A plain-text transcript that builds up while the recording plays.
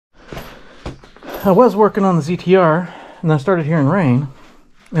I was working on the ZTR and I started hearing rain,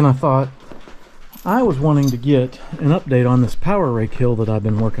 and I thought I was wanting to get an update on this power rake hill that I've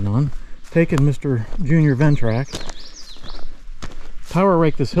been working on. Taking Mr. Junior Ventrac, power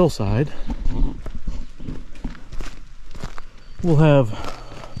rake this hillside. We'll have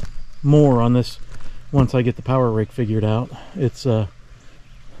more on this once I get the power rake figured out. It's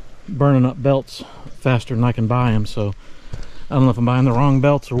burning up belts faster than I can buy them, so I don't know if I'm buying the wrong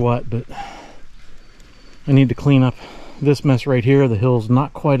belts or what, but I need to clean up this mess right here. The hill's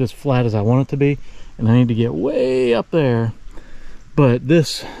not quite as flat as I want it to be, and I need to get way up there. But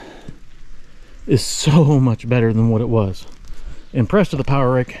this is so much better than what it was. Impressed with the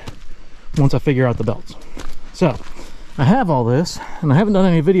power rake once I figure out the belts. So I have all this, and I haven't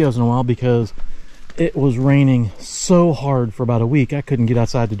done any videos in a while because it was raining so hard for about a week I couldn't get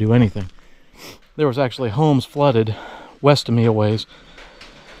outside to do anything. There was actually homes flooded west of me a ways,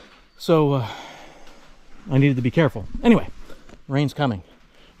 so I needed to be careful. Anyway, rain's coming.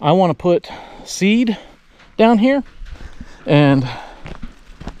 I want to put seed down here, and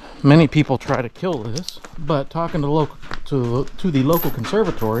many people try to kill this, but talking to the local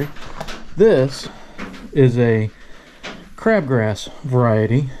conservatory, this is a crabgrass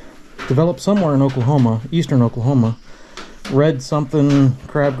variety developed somewhere in Oklahoma, eastern Oklahoma. Red something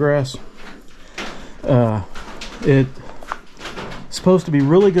crabgrass. It's supposed to be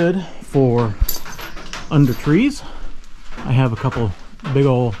really good for under trees. I have a couple big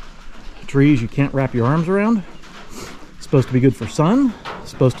old trees you can't wrap your arms around. It's supposed to be good for sun.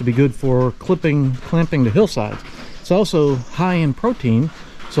 It's supposed to be good for clamping to hillsides. It's also high in protein,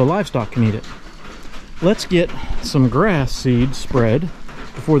 so livestock can eat it. Let's get some grass seed spread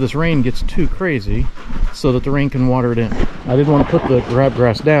before this rain gets too crazy so that the rain can water it in. I didn't want to put the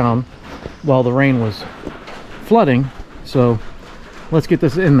crabgrass down while the rain was flooding, so let's get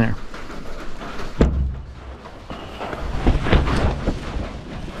this in there.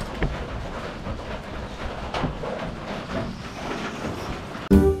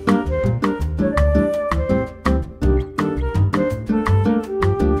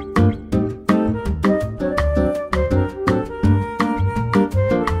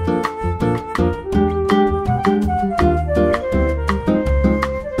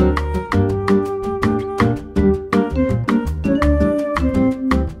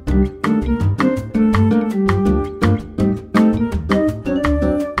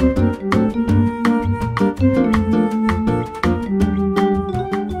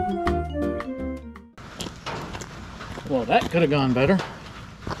 Well, that could have gone better.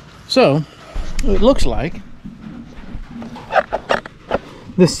 So, it looks like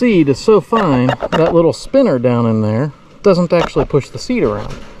the seed is so fine, that little spinner down in there doesn't actually push the seed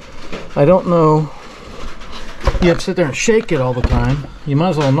around. I don't know, you have to sit there and shake it all the time. You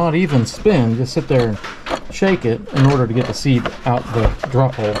might as well not even spin, just sit there and shake it in order to get the seed out the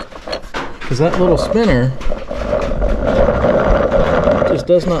drop hole. Because that little spinner just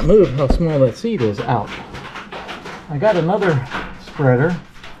does not move how small that seed is out. I got another spreader.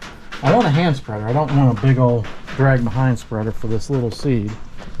 I want a hand spreader. I don't want a big old drag behind spreader for this little seed.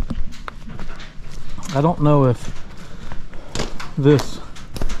 I don't know if this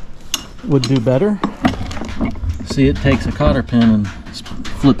would do better. See, it takes a cotter pin and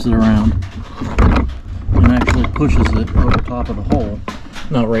flips it around and actually pushes it over top of the hole.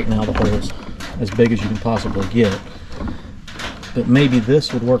 Now right now the hole is as big as you can possibly get, but maybe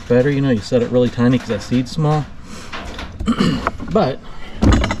this would work better. You know, you set it really tiny because that seed's small. But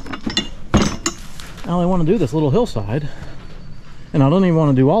I only want to do this little hillside, and I don't even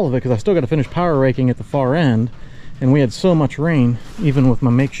want to do all of it because I still got to finish power raking at the far end, and we had so much rain even with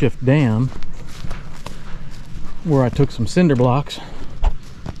my makeshift dam where I took some cinder blocks,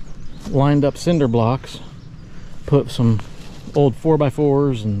 lined up cinder blocks, put some old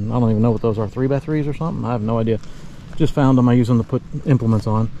 4x4s, and I don't even know what those are, 3x3s or something. I have no idea. Just found them. I use them to put implements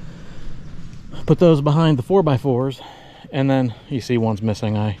on. Put those behind the 4x4s, and then you see one's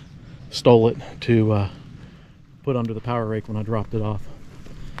missing. I stole it to put under the power rake when I dropped it off.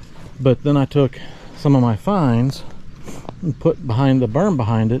 But then I took some of my fines and put behind the berm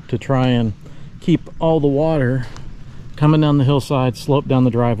behind it to try and keep all the water coming down the hillside, slope down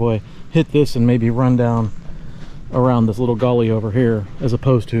the driveway, hit this, and maybe run down around this little gully over here, as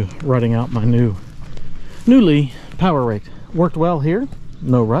opposed to rutting out my newly power raked. Worked well here,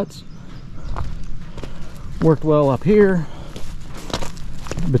 no ruts. Worked well up here,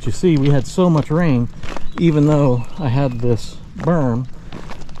 but you see we had so much rain, even though I had this berm,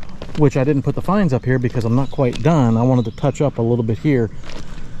 which I didn't put the fines up here because I'm not quite done. I wanted to touch up a little bit here.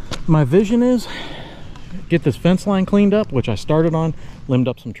 My vision is get this fence line cleaned up, which I started on, limbed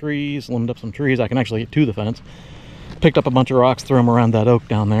up some trees. I can actually get to the fence. Picked up a bunch of rocks, threw them around that oak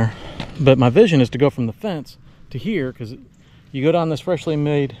down there. But my vision is to go from the fence to here, because you go down this freshly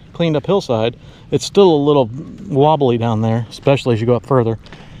made, cleaned up hillside, it's still a little wobbly down there, especially as you go up further.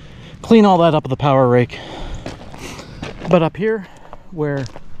 Clean all that up with the power rake. But up here, where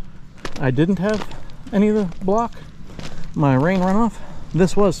I didn't have any of the block, my rain runoff,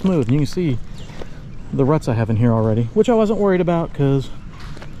 this was smooth. And you can see the ruts I have in here already, which I wasn't worried about because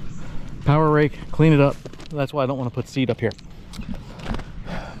power rake, clean it up. That's why I don't want to put seed up here.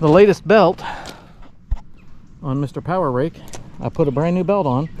 The latest belt on Mr. Power Rake, I put a brand new belt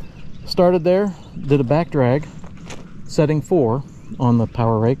on, started there, did a back drag, setting 4 on the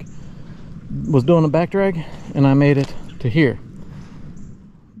power rake, was doing a back drag, and I made it to here.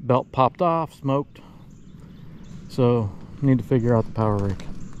 Belt popped off, smoked, so need to figure out the power rake.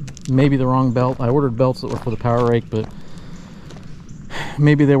 Maybe the wrong belt. I ordered belts that were for the power rake, but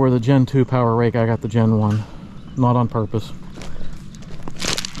maybe they were the Gen 2 power rake. I got the Gen 1, not on purpose.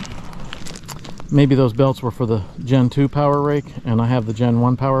 Maybe those belts were for the Gen 2 power rake and I have the Gen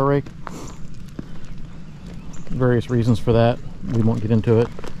 1 power rake. Various reasons for that. We won't get into it.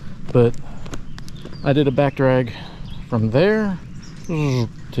 But I did a back drag from there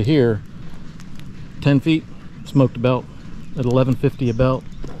to here, 10 feet, smoked a belt at $11.50 a belt.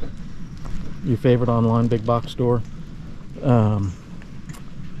 Your favorite online big box store.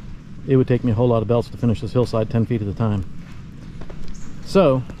 It would take me a whole lot of belts to finish this hillside 10 feet at a time.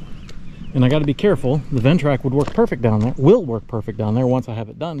 So, and I got to be careful, the Ventrac would work perfect down there, will work perfect down there once I have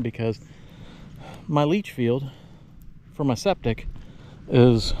it done, because my leach field for my septic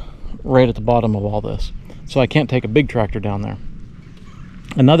is right at the bottom of all this. So I can't take a big tractor down there.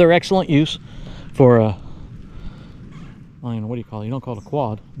 Another excellent use for a, I don't even know, what do you call it? You don't call it a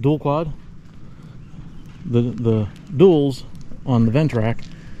quad, dual quad. The duals on the Ventrac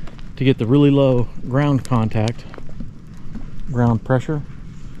to get the really low ground contact, ground pressure,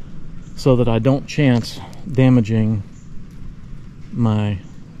 so that I don't chance damaging my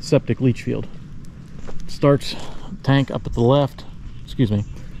septic leach field. It starts tank up at the left, excuse me,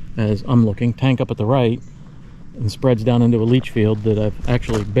 as I'm looking, tank up at the right, and spreads down into a leach field that I've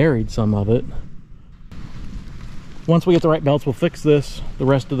actually buried some of it. Once we get the right belts, we'll fix this, the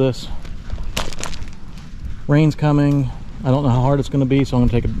rest of this. Rain's coming. I don't know how hard it's going to be, so I'm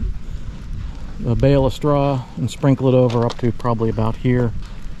going to take a bale of straw and sprinkle it over up to probably about here.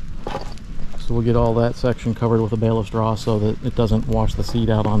 So we'll get all that section covered with a bale of straw so that it doesn't wash the seed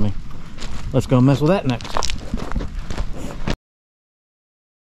out on me. Let's go mess with that next.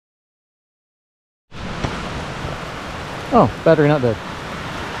 Oh, battery not dead.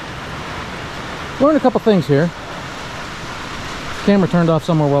 Learned a couple things here. Camera turned off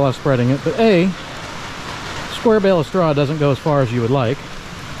somewhere while I was spreading it, but A, square bale of straw doesn't go as far as you would like,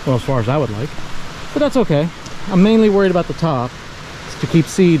 well, as far as I would like, but that's okay. I'm mainly worried about the top to keep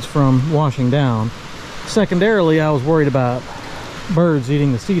seeds from washing down. Secondarily, I was worried about birds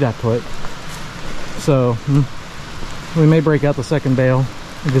eating the seed I put, so we may break out the second bale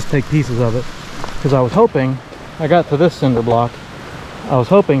and just take pieces of it, because I was hoping, I got to this cinder block, I was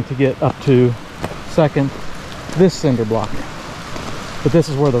hoping to get up to this cinder block. But this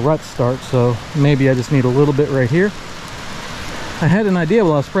is where the ruts start, so maybe I just need a little bit right here. I had an idea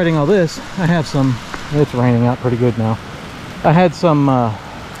while I was spreading all this. I have some, it's raining out pretty good now. I had some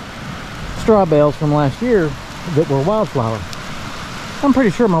straw bales from last year that were wildflower. I'm pretty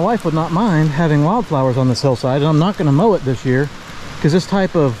sure my wife would not mind having wildflowers on this hillside, and I'm not going to mow it this year, because this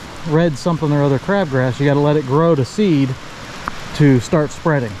type of red something or other crabgrass, you got to let it grow to seed to start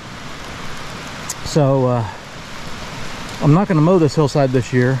spreading. So I'm not going to mow this hillside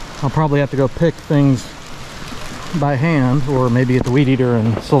this year. I'll probably have to go pick things by hand, or maybe at the weed eater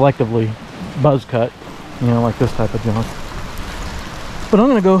and selectively buzz cut, you know, like this type of junk. But I'm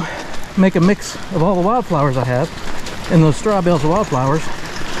going to go make a mix of all the wildflowers I have in those straw bales of wildflowers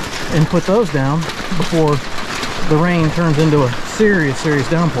and put those down before the rain turns into a serious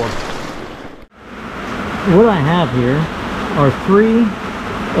downpour. What I have here are 3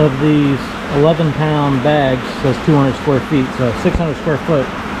 of these 11-pound bags, says 200 square feet, so 600 square foot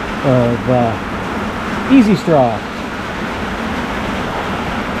of easy straw.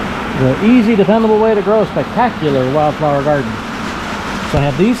 The easy, dependable way to grow a spectacular wildflower garden. So I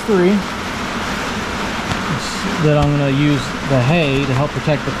have these 3 that I'm going to use the hay to help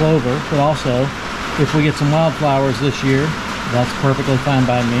protect the clover, but also if we get some wildflowers this year, that's perfectly fine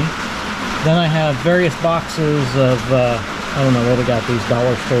by me. Then I have various boxes of I don't know where they got these,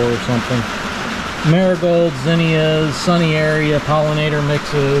 dollar store or something. Marigolds, zinnias, sunny area, pollinator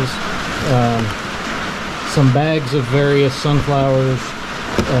mixes, some bags of various sunflowers.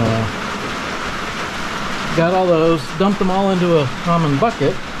 Got all those, dumped them all into a common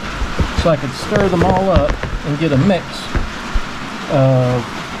bucket so I could stir them all up and get a mix of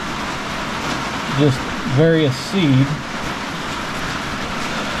just various seed.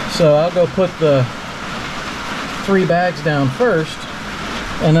 So I'll go put the 3 bags down first,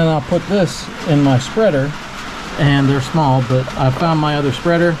 and then I'll put this in my spreader. And they're small, but I found my other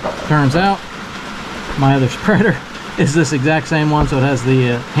spreader. Turns out my other spreader is this exact same one, so it has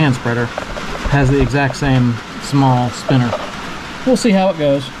the hand spreader, has the exact same small spinner. We'll see how it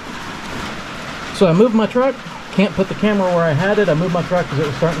goes. So I moved my truck. Can't put the camera where I had it. I moved my truck because it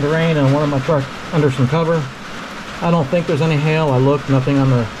was starting to rain, and I wanted my truck under some cover. I don't think there's any hail. I looked, nothing on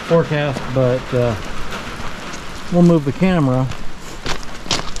the forecast, but we'll move the camera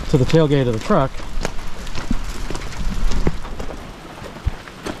to the tailgate of the truck.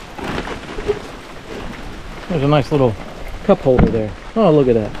 There's a nice little cup holder there. Oh, look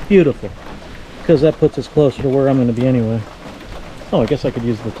at that. Beautiful. Because that puts us closer to where I'm going to be anyway. Oh, I guess I could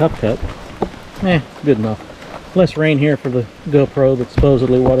use the top cut. Good enough. Less rain here for the GoPro that's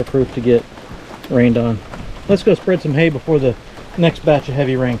supposedly waterproof to get rained on. Let's go spread some hay before the next batch of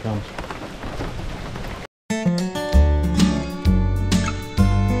heavy rain comes.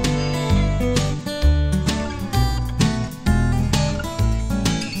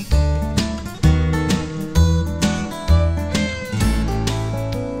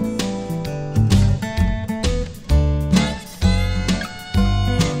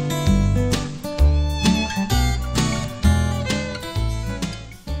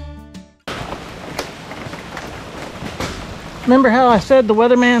 Remember how I said the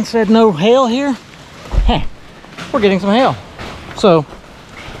weatherman said no hail here? Hey, we're getting some hail. So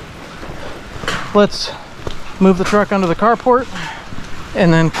let's move the truck under the carport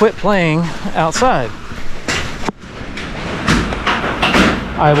and then quit playing outside.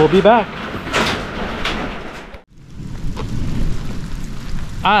 I will be back.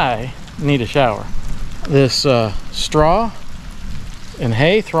 I need a shower. This straw and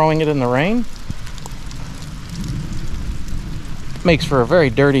hay, throwing it in the rain, makes for a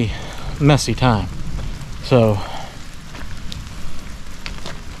very dirty, messy time. So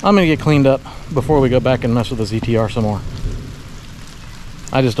I'm gonna get cleaned up before we go back and mess with the ZTR some more.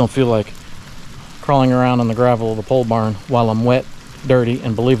 I just don't feel like crawling around on the gravel of the pole barn while I'm wet, dirty,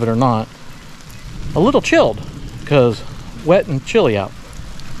 and believe it or not, a little chilled, because wet and chilly out.